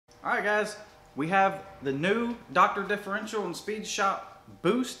Alright guys, we have the new Dr. Differential and Speed Shop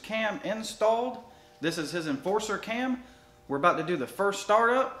boost cam installed. This is his enforcer cam. We're about to do the first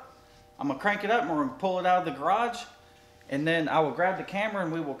startup. I'm going to crank it up and we're going to pull it out of the garage. And then I will grab the camera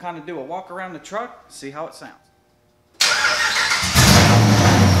and we will kind of do a walk around the truck, see how it sounds.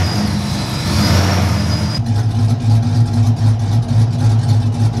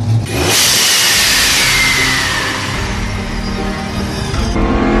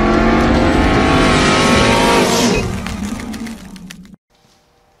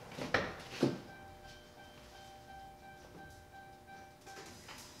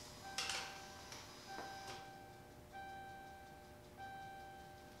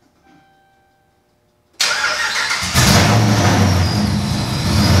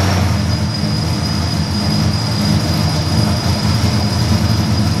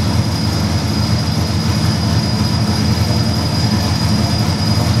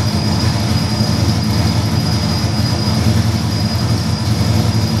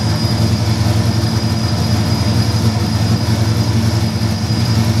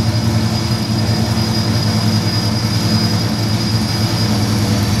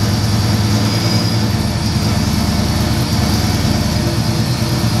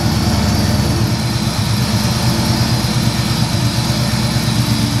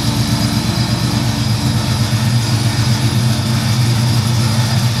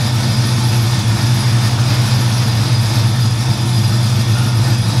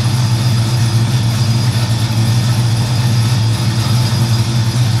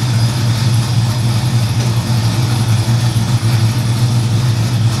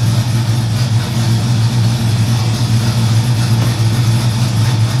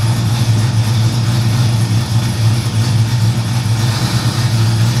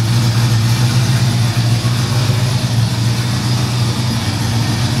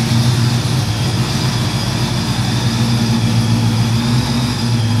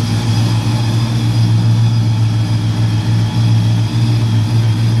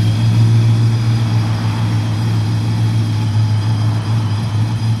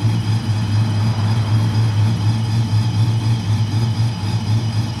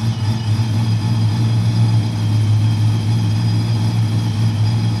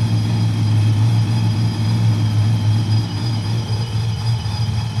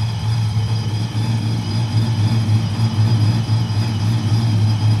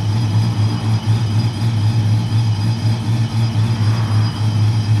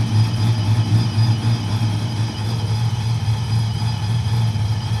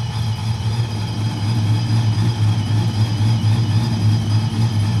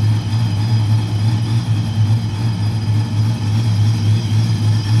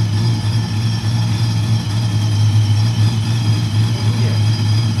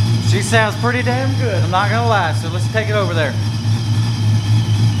 She sounds pretty damn good, I'm not gonna lie, so let's take it over there.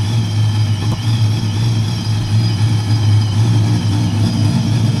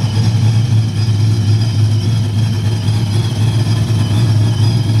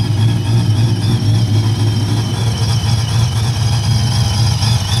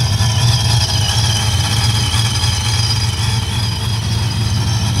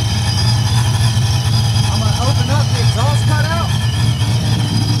 I'm gonna open up the exhaust cutout.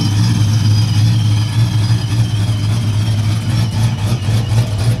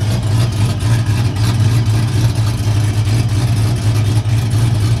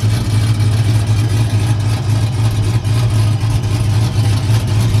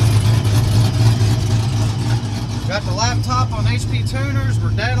 Got the laptop on HP tuners. We're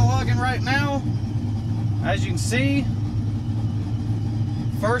data logging right now. As you can see,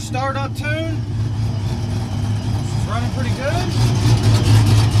 first startup tune. It's running pretty good.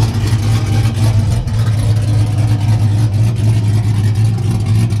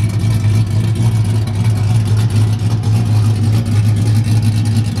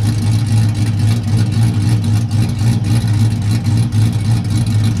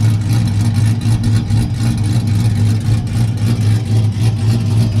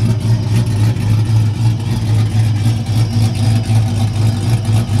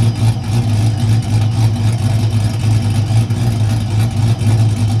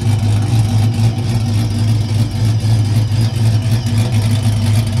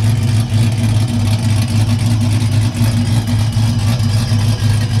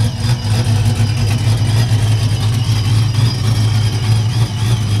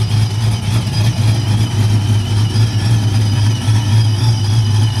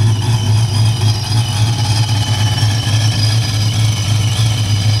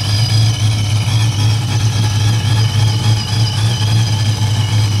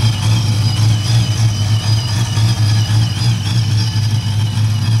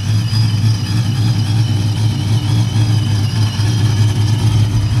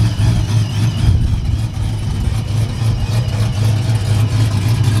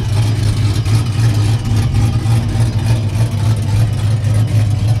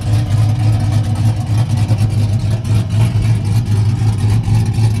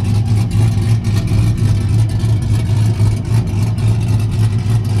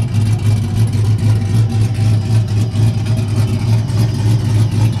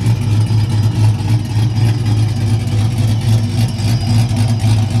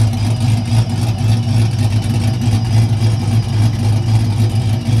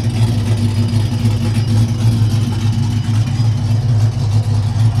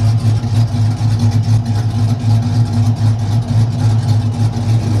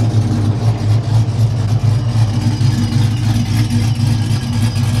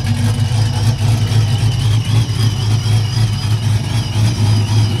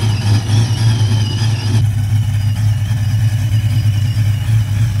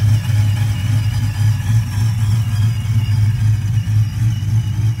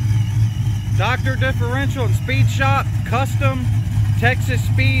 Dr. Differential and Speed Shop custom Texas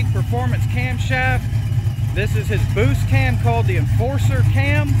Speed Performance Camshaft. This is his boost cam called the Enforcer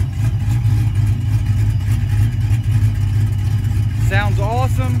Cam. Sounds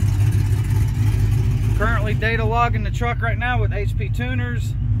awesome. Currently data logging the truck right now with HP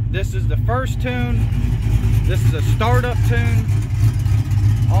tuners. This is the first tune. This is a startup tune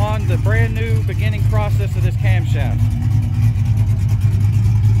on the brand new beginning process of this camshaft.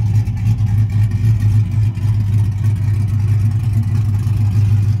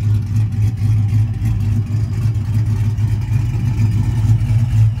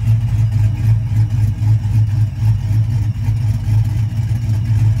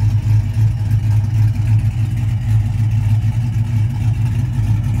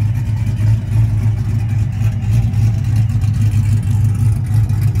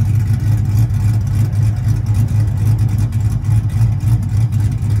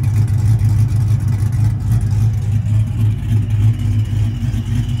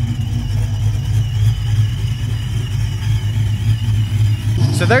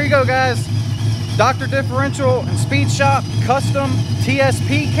 So there you go, guys. Dr. Differential and Speed Shop custom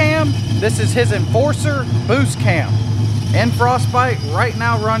TSP cam. This is his Enforcer boost cam in Frostbite right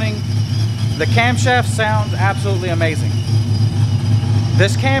now running. The camshaft sounds absolutely amazing.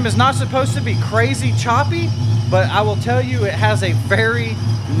 This cam is not supposed to be crazy choppy, but I will tell you it has a very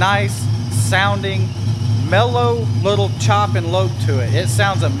nice sounding, mellow little chop and lope to it. It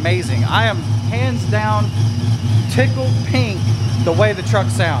sounds amazing. I am hands down tickled pink the way the truck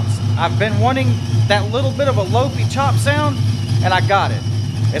sounds. I've been wanting that little bit of a lopey chop sound, and I got it.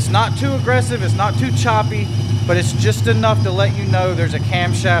 It's not too aggressive, it's not too choppy, but it's just enough to let you know there's a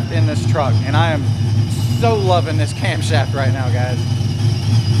camshaft in this truck. And I am so loving this camshaft right now, guys.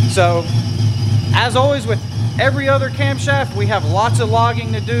 So, as always with every other camshaft, we have lots of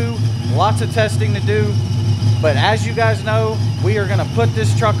logging to do, lots of testing to do. But as you guys know, we are gonna put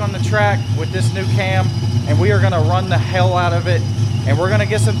this truck on the track with this new cam, and we are gonna run the hell out of it, and we're gonna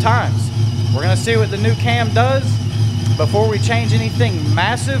get some times. We're gonna see what the new cam does before we change anything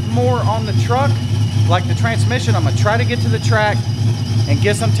massive more on the truck, like the transmission. I'm gonna try to get to the track and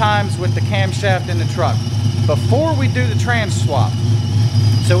get some times with the camshaft in the truck before we do the trans swap,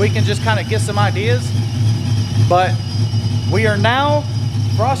 so we can just kind of get some ideas. But we are now,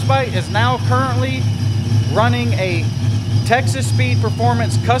 Frostbite is now currently running a Texas Speed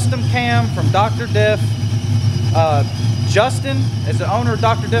Performance custom cam from Dr. Diff. Justin is the owner of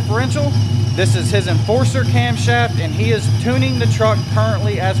Dr. Differential. This is his Enforcer camshaft, and he is tuning the truck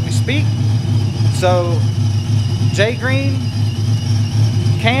currently as we speak. So Jay Green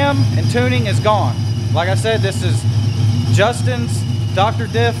cam and tuning is gone. Like I said, this is Justin's Dr.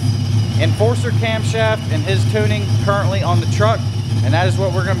 Diff Enforcer camshaft and his tuning currently on the truck, and that is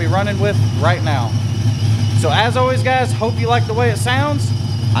what we're going to be running with right now. So as always, guys, hope you like the way it sounds.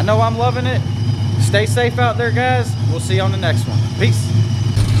 I know I'm loving it. Stay safe out there, guys. We'll see you on the next one. Peace.